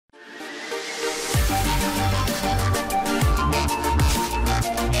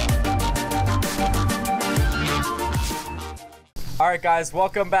Alright guys,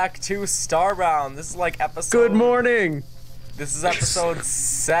 welcome back to Starbound. This is like episode... Good morning! This is episode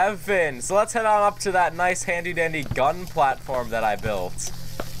 7. So let's head on up to that nice handy dandy gun platform that I built.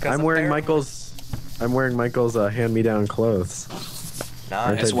 I'm wearing Michael's hand-me-down clothes.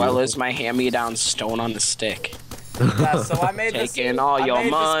 Nice. As well as my hand-me-down stone on the stick. Yeah, so I made this... Taking all your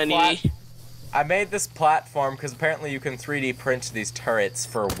money. I made this platform because apparently you can 3D print these turrets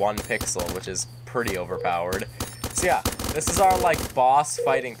for 1 pixel, which is pretty overpowered. So yeah, this is our like boss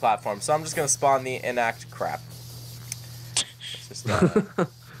fighting platform. So I'm just gonna spawn the crap. It's just, no,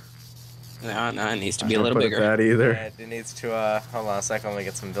 it needs to be a little bigger. That either. Yeah, it needs to hold on a second, let me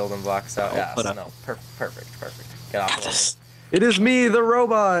get some building blocks out. Yeah, so no, perfect. Get off this. It is me, the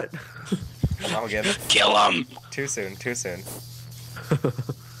robot. I'll get it. Kill him. Too soon.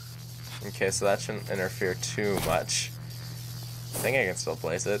 Okay, so that shouldn't interfere too much. I think I can still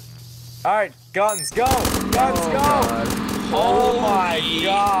place it. Alright, guns, go! Guns, go! God. Oh my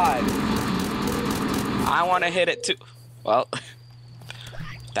god! I want to hit it too. Well,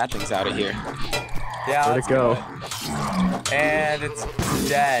 that thing's out of here. Yeah, where'd it go? And it's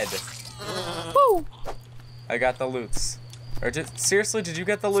dead. Woo! I got the loots. Seriously, did you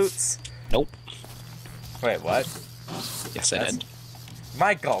get the loots? Nope. Wait, what? Yes, I did.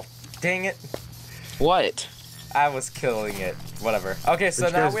 Michael, dang it. What? I was killing it. Whatever. Okay, so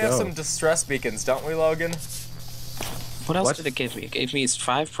now we have some distress beacons, don't we, Logan? What else did it give me? It gave me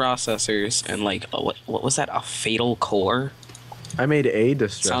 5 processors and like what was that? A fatal core? I made a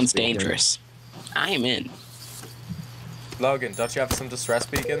distress Sounds beacon. dangerous. I am in. Logan, don't you have some distress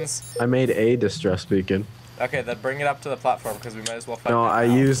beacons? I made a distress beacon. Okay, then bring it up to the platform because we might as well fight. No, I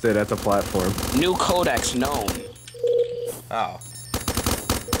used it at the platform. New codex known. Oh.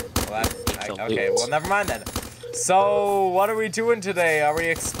 Well, okay, well, never mind then. So, what are we doing today? Are we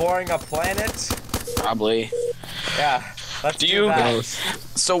exploring a planet? Probably. Yeah, let's do that.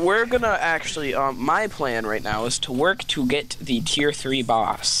 So we're gonna actually, my plan right now is to work to get the tier 3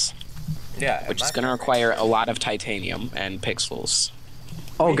 boss. Yeah. Which is gonna require a lot of titanium and pixels.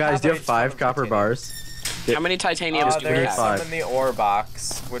 Oh, guys, do you have 5 copper bars? How many titaniums do we there's have? some in the ore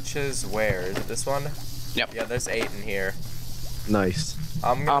box, which is where? Is it this one? Yep. Yeah, there's 8 in here. Nice.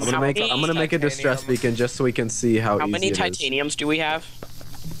 I'm gonna make a distress beacon just so we can see how easy many it is. titaniums do we have?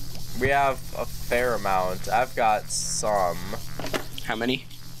 We have a fair amount. I've got some. How many?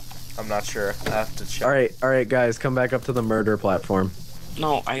 I'm not sure. I have to check. All right, guys, come back up to the murder platform.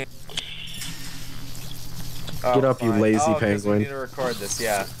 No, I. Get up, you lazy penguin. We need to record this.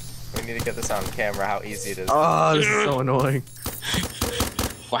 Yeah, we need to get this on camera. How easy it is. Oh, this is so annoying.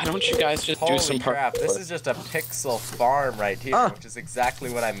 Why don't you guys just do some crap, this is just a pixel farm right here, which is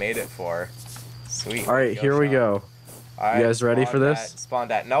exactly what I made it for. Sweet. Alright, here we go. All right, you guys ready for this? Spawn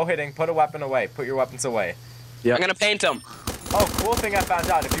that. No hitting. Put a weapon away. Put your weapons away. Yeah. I'm gonna paint them. Oh, cool thing I found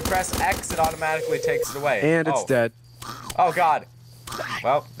out. If you press X, it automatically takes it away. And it's dead. Oh, God.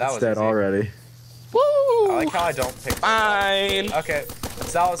 Well, that was dead easy. already. Woo! I like how I don't pick Fine. Okay,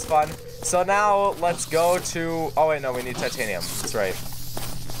 so that was fun. So now, let's go to... Oh, wait, no, we need titanium. That's right.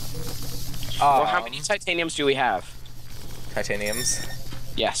 Well, how many titaniums do we have? Titaniums?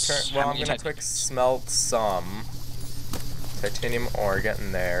 Yes. Well, I'm gonna quick smelt some titanium ore,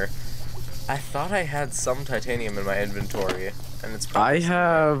 getting there. I thought I had some titanium in my inventory, and it's probably I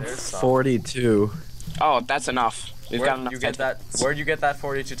have 42. Oh, that's enough. We've got enough. Where'd you get that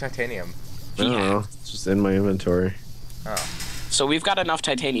 42 titanium? I don't know. It's just in my inventory. Oh. So we've got enough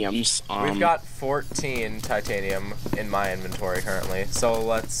titaniums. We've got 14 titanium in my inventory currently. So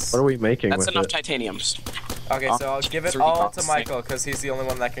let's... What are we making with it? That's enough titaniums. Okay, so I'll give it all to Michael because he's the only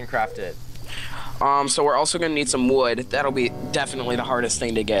one that can craft it. So we're also gonna need some wood. That'll be definitely the hardest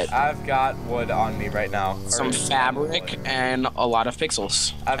thing to get. I've got wood on me right now. Some fabric and a lot of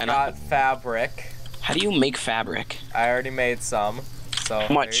pixels. I've got fabric. How do you make fabric? I already made some. So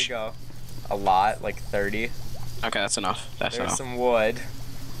How much? There you go. A lot, like 30. Okay, that's enough. That's enough. There's some wood.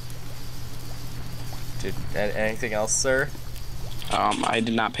 Dude, anything else, sir? I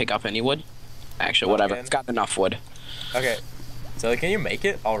did not pick up any wood. Actually, whatever. It's got enough wood. Okay. So can you make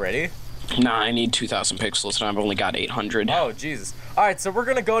it already? Nah, I need 2,000 pixels, and I've only got 800. Oh, Jesus. Alright, so we're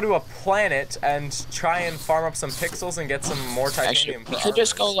gonna go to a planet and try and farm up some pixels and get some more titanium. Actually, we could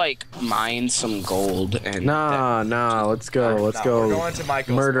just go, like, mine some gold and... Nah, let's go. Let's go. We're going to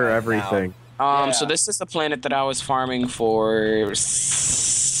Michael's murder planet everything. now. So this is the planet that I was farming for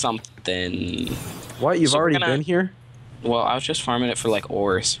something. What? You've already been here? Well, I was just farming it for, like,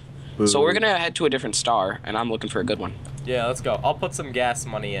 ores. Boo. So we're gonna head to a different star, and I'm looking for a good one. Yeah, let's go. I'll put some gas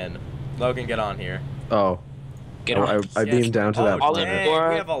money in. Logan, get on here. Oh. Get on. I beamed down to that planet. Dang,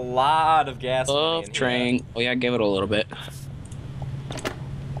 we have a lot of gas money in train. here. Oh yeah, give it a little bit.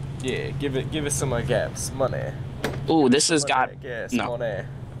 Yeah, give it some gas money. Ooh, this has Money, got gas no. money.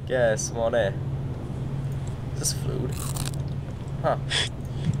 Gas money. Is this food? Huh.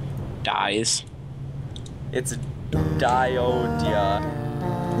 Dies. It's Diodia.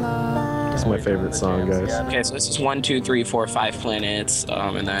 It's my favorite song, guys. Okay, so this is 1, 2, 3, 4, 5 planets,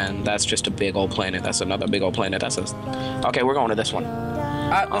 and then that's just a big old planet. That's another big old planet. That's a. Okay, we're going to this one.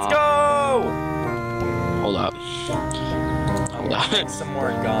 Let's go! Hold up. Hold up. Make some more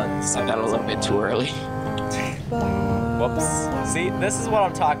guns. Said that a little bit too early. Whoops. See, this is what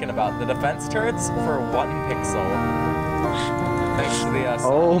I'm talking about. The defense turrets for 1 pixel. Thanks to the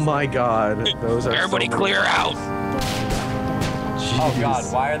Oh my god, those are Everybody so clear out. Oh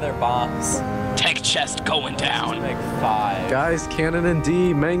god, why are there bombs? Tech chest going down. Make 5. Guys, Cannon and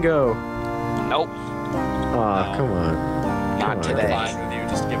D, Mango. Nope. Aw, come on. Not Come on. today. Fine with you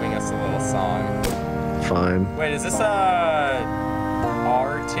just giving us a little song. Fine. Wait, is this a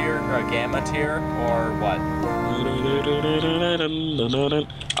R tier or a gamma tier or what?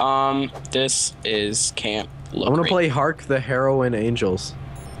 This is Camp Look. I'm gonna play Hark the Heroine Angels.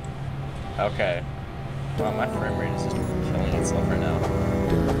 Okay. Well, my frame rate is just killing itself right now.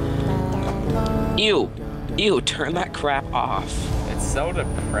 Ew. Ew, turn that crap off. It's so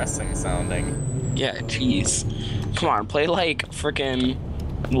depressing sounding. Yeah, jeez. Come on, play like frickin'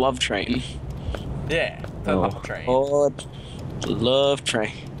 Love Train. Yeah, the Oh. love train. Oh, Love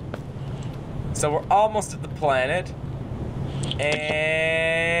Train. So we're almost at the planet.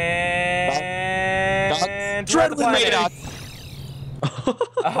 And we're at the planet.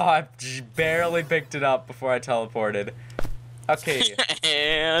 Oh, I barely picked it up before I teleported. Okay.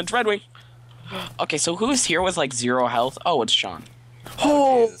 And Redwing. Okay, so who's here with like 0 health? Oh, it's Sean.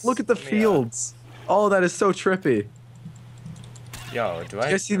 Oh, Jesus. look at the Let me, fields. Oh, that is so trippy. Yo, do I?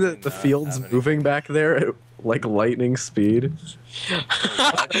 You guys see the fields have any- moving back there at like lightning speed?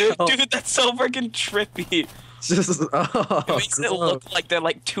 Dude, that's so freaking trippy. It's just, oh, It makes it gross. look like they're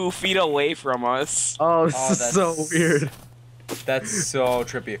like 2 feet away from us. Oh, this Oh, is so that's- weird. That's so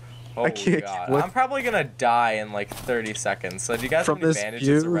trippy. Oh can't god, click. I'm probably gonna die in like 30 seconds. So do you guys From have any this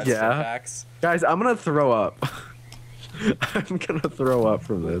advantages view, or redstone yeah. packs? Guys, I'm gonna throw up. I'm gonna throw up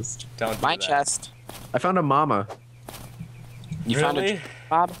from this. Don't do My that. chest. I found a mama. You found Really? a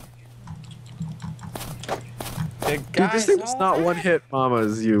Bob? Dude, Dude, this thing was not one hit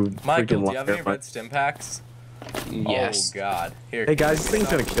mamas, you Michael, freaking do you have any liar. red stim packs? Yes. Oh god. Here. Hey, guys, this thing's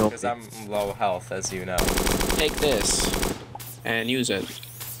gonna kill Because me. I'm low health, as you know. Take this and use it.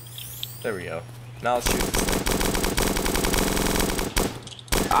 There we go. Now let's shoot this thing.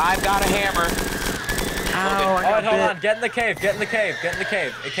 I've got a hammer. Ow, I Alright, got hold bit. on. Get in the cave. Get in the cave. Get in the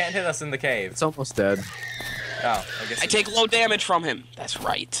cave. It can't hit us in the cave. It's almost dead. Oh, I guess. I take low damage from him. That's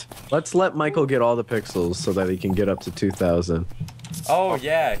right. Let's let Michael get all the pixels so that he can get up to 2,000. Oh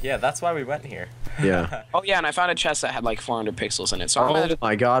yeah, yeah. That's why we went here. Yeah. Oh yeah, and I found a chest that had like 400 pixels in it. So I'm Oh gonna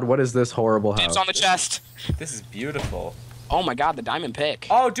my god, what is this horrible house? dibs on the chest. This is beautiful. Oh my god, the diamond pick.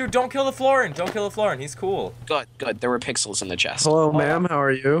 Oh, dude, don't kill the Florin. Don't kill the Florin. He's cool. Good, good. There were pixels in the chest. Hello, Hold ma'am, how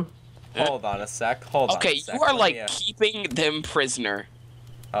are you? Hold on a sec. Hold on. Okay, a sec. you are Let like me, keeping them prisoner.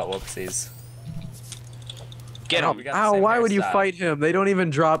 Oh, whoopsies. Get Oh, him. we got the Ow, same why would you hairstyle. fight him? They don't even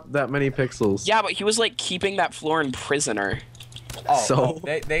drop that many pixels. Yeah, but he was like keeping that Florin prisoner. Oh, So?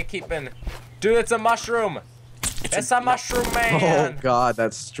 oh, they keep in. Dude, it's a mushroom. It's a mushroom Oh man. god,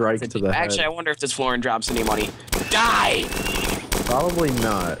 that strike to the Actually, I head. wonder if this Florin drops any money. Die! Probably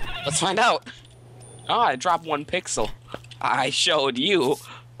not. Let's find out. Oh, I dropped 1 pixel. I showed you.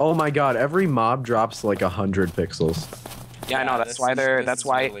 Oh my god, every mob drops like 100 pixels. Yeah, I know. That's this why is- they're. this That's is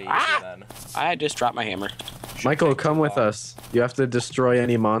why. really easy Ah! then. I just dropped my hammer. Michael, take come too with long. us. You have to destroy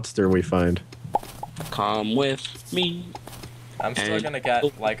any monster we find. Come with me. I'm still And gonna get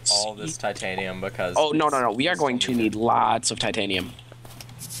we'll like all see. this titanium because. Oh no no no! We are it's going to need lots of titanium.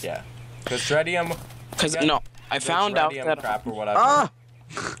 Yeah, because tritium. Cause Yeah. no, I the found out tritium that crap or whatever. Ah!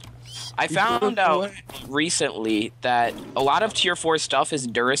 I You found broke out away. recently that a lot of tier 4 stuff is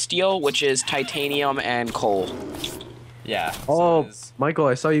Durasteel, which is titanium and coal. Yeah. so Oh, it is- Michael,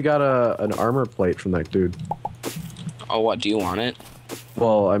 I saw you got an armor plate from that dude. Oh, what? Do you want it?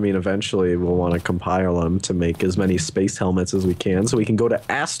 Well, I mean, eventually we'll want to compile them to make as many space helmets as we can so we can go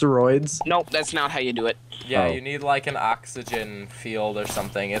to asteroids. Nope, that's not how you do it. Yeah, Oh. you need like an oxygen field or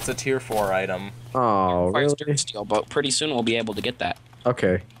something. It's a tier 4 item. Oh, Requires really? Durasteel, but pretty soon we'll be able to get that.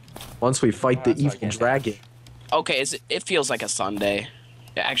 Okay. Once we fight Oh, the that's what I evil get. dragon. Okay, it feels like a Sunday.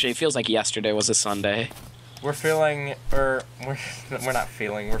 Actually, it feels like yesterday was a Sunday. We're feeling, or we're not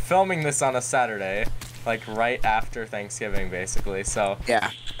feeling. We're filming this on a Saturday, like right after Thanksgiving, basically. So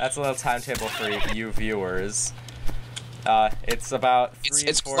Yeah. that's a little timetable for you viewers. It's about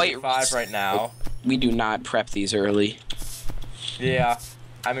It's quite 3:45 right now. We do not prep these early. Yeah.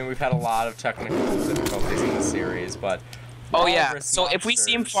 I mean, we've had a lot of technical difficulties in the series, but... Oh yeah, so if we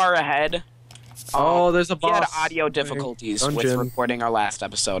seem far ahead... there's a boss. We had audio difficulties with Dungeon. recording our last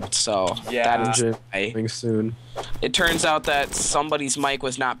episode, so Yeah. that is Dungeon why. coming soon. It turns out that somebody's mic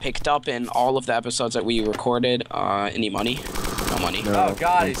was not picked up in all of the episodes that we recorded. Any money? No money. No. Oh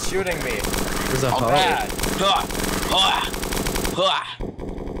god, he's shooting me. There's a Oh, hub. Bad.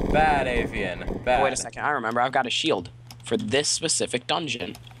 Bad avian. Bad. Oh, wait a second, I remember. I've got a shield for this specific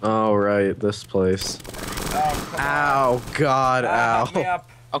dungeon. Oh, right, this place. Oh, come on. Ow, God, Help me ow. up.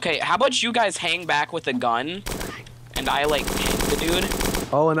 Okay, how about you guys hang back with a gun, and I, like, hit the dude?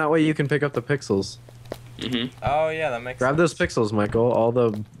 Oh, and that way you can pick up the pixels. Mm-hmm. Oh yeah, that makes Grab sense. those pixels, Michael. All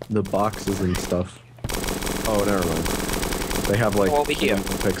the boxes and stuff. Oh, never mind. They have, like, Over here.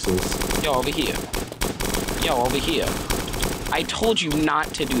 pixels. Yo, over here. Yo, over here. I told you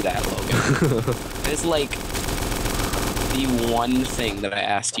not to do that, Logan. It's like the one thing that I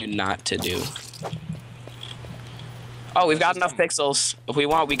asked you not to do. Oh, we've got enough pixels. If we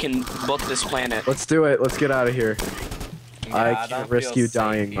want, we can book this planet. Let's do it. Let's get out of here. Yeah, I don't can't risk feel you safe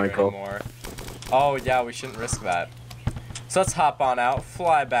dying, here Michael. anymore. Oh yeah, we shouldn't risk that. So let's hop on out,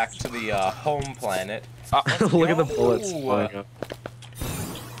 fly back to the home planet. Look at the bullets go. flying up.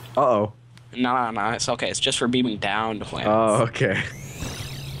 Uh-oh. No, it's okay. It's just for beaming down to planets. Oh, okay.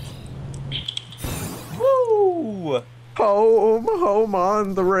 Woo! Home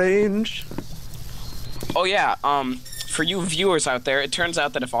on the range. Oh yeah, for you viewers out there, it turns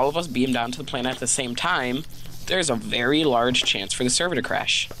out that if all of us beam down to the planet at the same time, there's a very large chance for the server to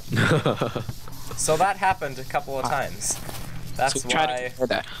crash. So that happened a couple of times. That's So we try to why. avoid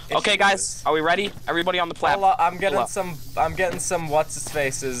that. issues. Okay, guys, are we ready? Everybody on the platform. Hold up, I'm getting Heal up. some. I'm getting some. What's his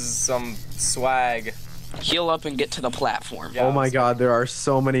faces? Some swag. Heal up and get to the platform. Yeah, Oh my let's- God, there are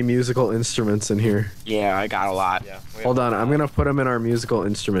so many musical instruments in here. Yeah, I got a lot. Yeah. we Hold have- on, I'm gonna put them in our musical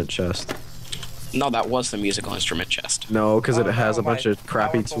instrument chest. No, that was the musical instrument chest. No, because Oh, it has no, a bunch my of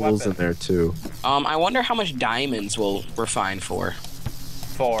crappy powerful tools in weapon. there too. I wonder how much diamonds will refine for.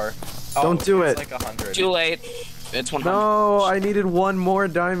 4. Don't do it's it. Like 100. Too late. It's 100. No, I needed one more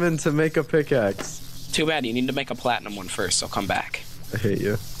diamond to make a pickaxe. Too bad. You need to make a platinum one first, so come back. I hate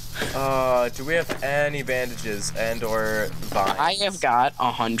you. Do we have any bandages and/or vines? I have got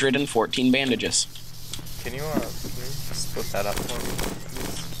 114 bandages. Can you split that up for me,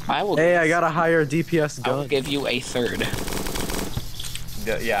 please? I will. Hey, I got a higher DPS I will gun. give you a third.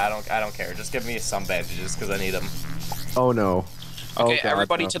 Yeah, I don't care. Just give me some bandages because I need them. Oh no. Okay, God,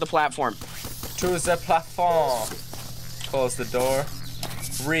 everybody no. to the platform. To the platform. Close the door.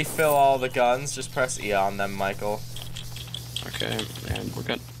 Refill all the guns. Just press E on them, Michael. Okay, and we're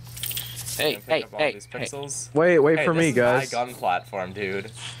good. Hey, And pick hey, up all hey, these hey. pixels. Wait Hey, for me, this guys. is my gun platform,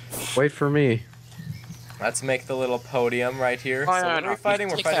 dude. Wait for me. Let's make the little podium right here. Oh, So no, what no, are we fighting?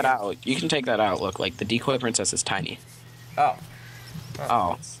 You We're can take fighting. that out. You can take that out. Look, like the decoy princess is tiny. Oh.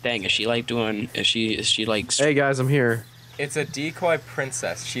 Oh, dang! Is she like doing? Is she like? Hey guys, I'm here. It's a decoy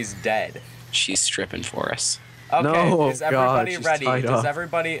princess. She's dead. She's stripping for us. Okay, No, is God, everybody she's ready? tied Does up.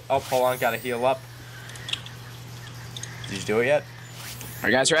 everybody... Oh, hold on, gotta heal up. Did you do it yet? Are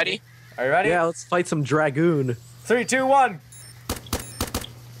you guys ready? Are you ready? Yeah, let's fight some dragoon. 3, 2, 1.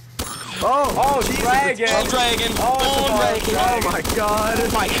 Oh, dragon! Oh, dragon! Oh, it's a dragon! dragon. Oh my God.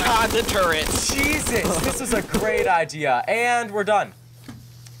 Oh my God! The turrets! Jesus, this is a great idea. And we're done.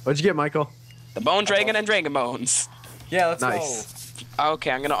 What'd you get, Michael? The bone dragon and dragon bones. Yeah, let's Nice. Okay,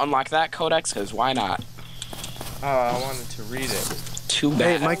 I'm gonna unlock that codex because why not? go. Oh, I wanted to read it. Too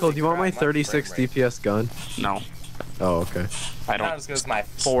Hey, bad. Michael, do you want my crap, my 36 frame rate. DPS gun? No, Oh, okay. I Not don't. as good as my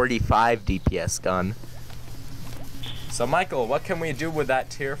 45 DPS gun. So, Michael, what can we do with that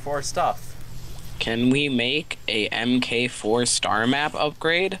tier 4 stuff? Can we make a MK4 star map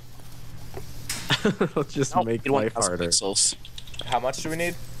upgrade? Let's just No, make we want life 1,000 harder. pixels. How much do we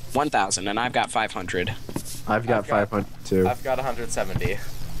need? 1,000, and I've got 500. I've got 500 too. I've got 170.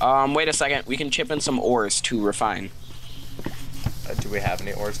 Wait a second. We can chip in some ores to refine. Do we have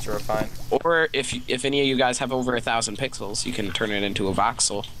any ores to refine? Or if any of you guys have over 1,000 pixels, you can turn it into a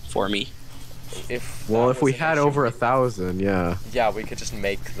voxel for me. Well, that if we was an had issue, over 1,000, yeah. Yeah, we could just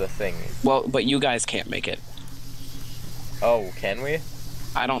make the thing. Well, but you guys can't make it. Oh, can we?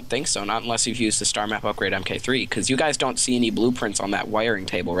 I don't think so, not unless you've used the star map upgrade MK3, because you guys don't see any blueprints on that wiring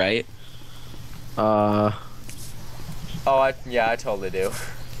table, right? Uh, Oh, yeah, I totally do.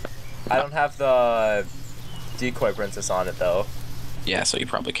 I don't have the decoy princess on it, though. Yeah, so you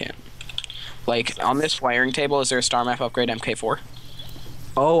probably can't. Like, on this wiring table, is there a star map upgrade MK4?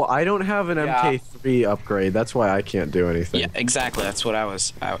 Oh, I don't have an Yeah. MK3 upgrade. That's why I can't do anything. Yeah, exactly. That's what I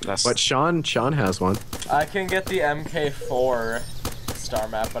was. That's. But Sean has one. I can get the MK4 star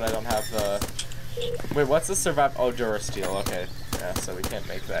map, but I don't have the... Wait, what's the survive? Oh, Durasteel, okay. Yeah, so we can't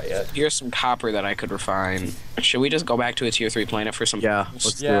make that yet. Here's some copper that I could refine. Should we just go back to a tier 3 planet for some? Yeah,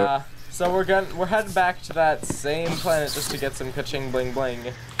 let's do it. Yeah, so we're heading back to that same planet just to get some ka-ching bling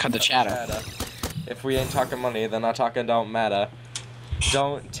bling. Cut the chatter. If we ain't talking money, then not talking don't matter.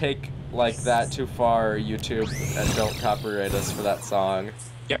 Don't take like that too far, YouTube, and don't copyright us for that song.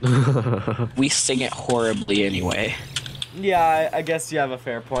 Yep. We sing it horribly anyway. Yeah, I guess you have a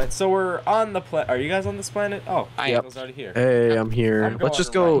fair point. So we're on the planet. Are you guys on this planet? Oh, I am. was already here. Hey, I'm here. I'm Let's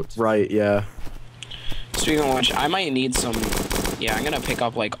just going go right, yeah. Speaking of which, I might need some. Yeah, I'm gonna pick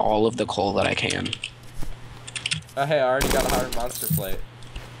up like all of the coal that I can. Hey, I already got a hardened monster plate.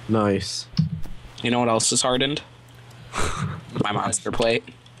 Nice. You know what else is hardened? My monster plate.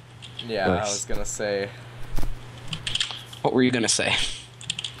 Yeah, Nice. I was gonna say. What were you gonna say?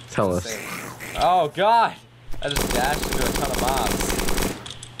 Tell us. Oh God! I just dashed into a ton of mobs.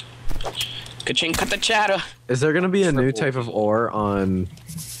 Ka-ching, cut the chatter. Is there gonna be a new Triple type of ore on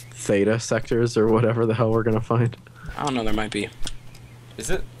Theta sectors or whatever the hell we're gonna find? I don't know. There might be. Is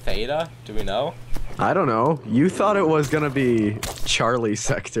it Theta? Do we know? I don't know. You thought it was gonna be Charlie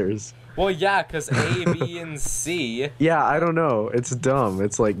sectors. Well, yeah, because A, B, and C. Yeah, I don't know. It's dumb.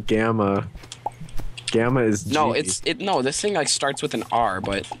 It's like Gamma. Gamma is G. No, no. This thing like starts with an R,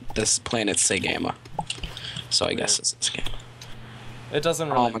 but this planet's say Gamma. So I guess it's Gamma. It doesn't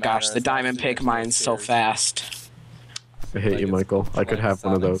really Oh my gosh, matter the as long diamond as you pick get mine's so tiers. fast. I hate Like you, it's Michael. I could like have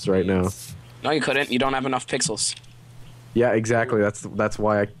one of Sonic those right now. speeds. No, you couldn't. You don't have enough pixels. Yeah, exactly. That's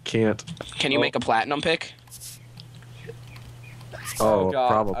why I can't. Can you make a platinum pick? Oh, God, I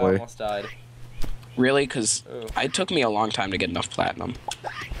probably. almost died. Really? Because Ooh. it took me a long time to get enough platinum.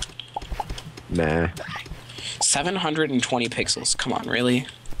 Nah. 720 pixels. Come on, really?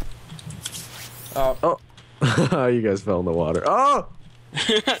 Oh, Oh, you guys fell in the water. Oh!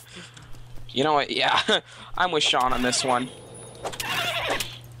 You know what? Yeah, I'm with Sean on this one.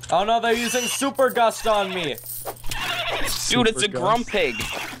 oh no, they're using super gust on me. Dude, it's a Super grump gust. pig.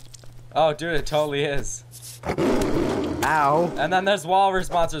 Oh, dude, it totally is. Ow! And then there's walrus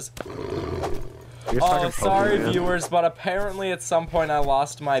monsters. You're Oh, fucking sorry, Pokemon. viewers, but apparently at some point I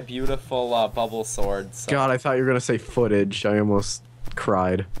lost my beautiful bubble sword. So. God, I thought you were gonna say footage. I almost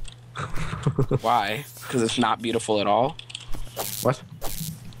cried. Why? Because it's not beautiful at all? What?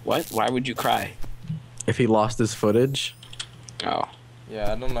 What? Why would you cry? If he lost his footage, Oh.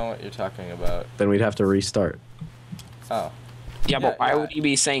 Yeah, I don't know what you're talking about. then we'd have to restart. Oh, Yeah, but why yeah. would he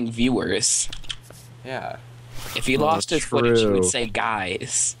be saying viewers? yeah. If he Oh, lost his footage, he true. would say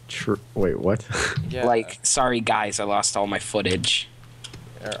guys. Wait, what? Yeah. Like, sorry guys, I lost all my footage.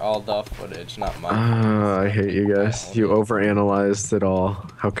 Or all the footage, not mine. I hate you guys. You overanalyzed it all.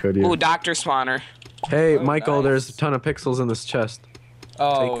 How could you? Ooh, Dr. Spawner. Hey, Oh, Michael, nice. there's a ton of pixels in this chest.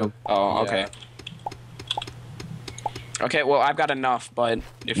 Oh, take 'em. Oh, yeah. okay. Okay, well, I've got enough, but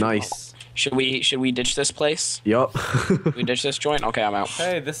if Nice. should we ditch this place? Yup. We ditch this joint? Okay, I'm out.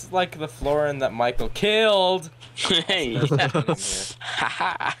 Hey, this is like the Florin that Michael killed. Hey. In here.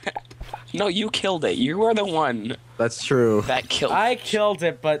 Haha. No, you killed it. You were the one That's true. that killed. I killed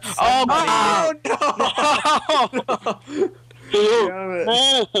it, but Oh, no! Damn it.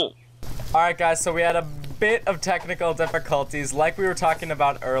 no! Alright guys, so we had a bit of technical difficulties. Like we were talking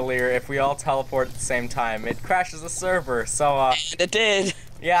about earlier, if we all teleport at the same time, it crashes the server. So, It did.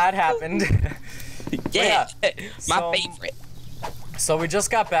 yeah, it happened. Yeah. My so- favorite. So we just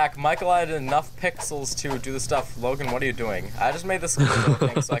got back. Michael had enough pixels to do the stuff. Logan, what are you doing? I just made this little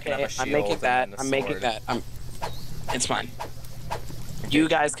thing so I can have a shield. I'm making that. and a I'm making sword. that. It's fine. You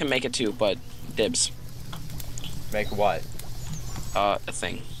guys can make it too, but dibs. Make what? A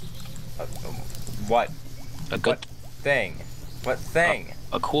thing. What? A good. What thing? What thing?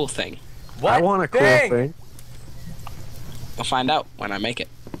 A cool thing. What I want a cool thing. We'll find out when I make it.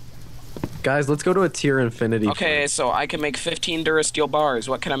 Guys, let's go to a tier infinity. Okay, first. so I can make 15 Durasteel bars.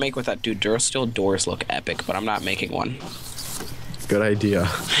 What can I make with that? Dude, Durasteel doors look epic, but I'm not making one. Good idea.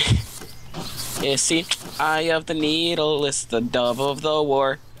 You see, eye of the needle is the dove of the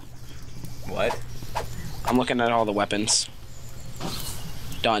war. What? I'm looking at all the weapons.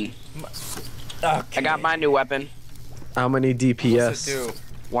 Done. Okay. I got my new weapon. How many What's it DPS? do?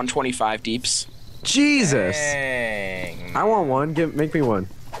 125 deeps. Jesus! Dang. I want one. Make me one.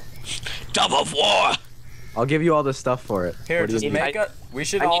 Dove of war! I'll give you all the stuff for it. Here, What do you just need? make a. We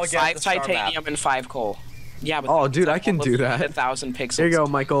should I all need get 5 the star titanium map. and 5 coal. Yeah, but Oh, that's dude, I all can of do that. 1,000 pixels. Here you go,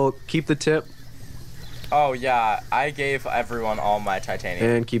 Michael. Keep the tip. Oh, yeah, I gave everyone all my titanium.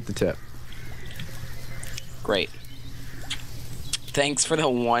 And keep the tip. Great. Thanks for the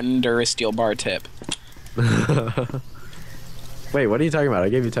 1 Durasteel bar tip. Wait, what are you talking about? I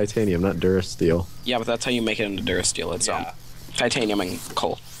gave you titanium, not Durasteel. Yeah, but that's how you make it into Durasteel. It's Yeah. titanium and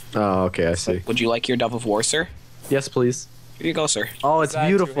coal. Oh, okay, I see. Would you like your Dove of War, sir? Yes, please. Here you go, sir. Oh, Is it's that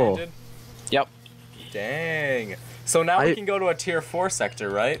beautiful. two-handed? Yep. Dang. So now we can go to a tier 4 sector,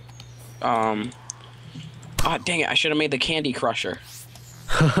 right? Oh, dang it. I should have made the Candy Crusher.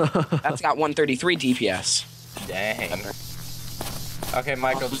 That's got 133 DPS. Dang. Okay,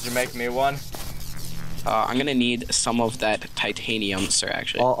 Michael, did you make me one? I'm gonna need some of that titanium, sir,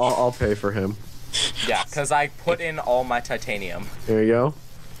 actually. I'll pay for him. Yeah, because I put in all my titanium. There you go.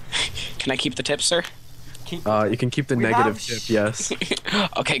 Can I keep the tip, sir? You can keep the We negative have tip, yes.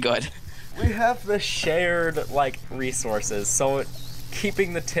 Okay, good. We have the shared, like, resources, so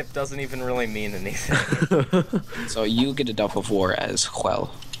keeping the tip doesn't even really mean anything. So you get a Dove of War as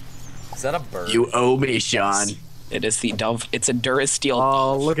well. Is that a bird? You owe me, Sean. It is the Dove. It's a Durasteel.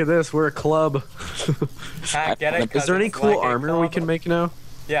 Oh, look at this. We're a club. I get it. Is there any 'cause cool it's like a armor we club. can make now?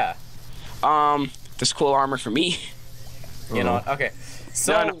 Yeah. There's cool armor for me. You know what? Okay.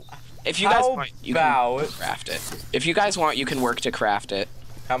 So, No. If you guys how want, you about... can craft it. If you guys want, you can work to craft it.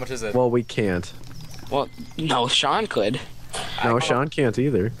 How much is it? Well, we can't. Well, no, Sean could. No, Sean can't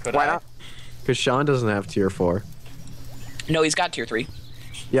either. Could Why I? not? Because Sean doesn't have tier 4. No, he's got tier 3.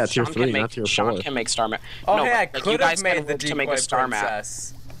 Yeah, tier Sean 3, can make, not tier 4. Sean can make star map. Oh, no, hey, I but, like, could you guys have made can the work to make decoy a star map.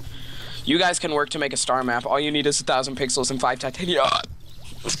 princess. You guys can work to make a star map. All you need is 1,000 pixels and 5 titanium.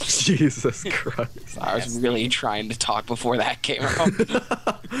 Jesus Christ. I was really trying to talk before that came out.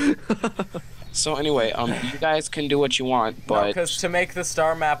 So anyway, you guys can do what you want, but Because to make the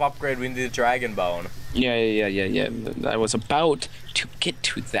star map upgrade, we need a dragon bone. yeah. I was about to get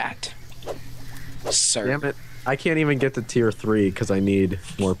to that, sir. Damn it. I can't even get to tier 3 because I need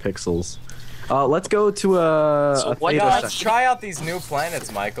more pixels. Let's go to So a what- theta Yeah, let's section. try out these new planets,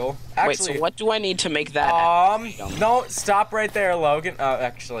 Michael. Wait, Actually, so what do I need to make that? no, stop right there, Logan.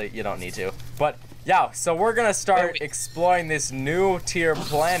 Actually, you don't need to. But yeah, so we're gonna start Wait. exploring this new tier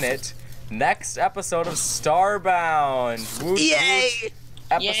planet next episode of Starbound. Woot, woot.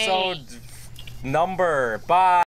 Episode number. Bye.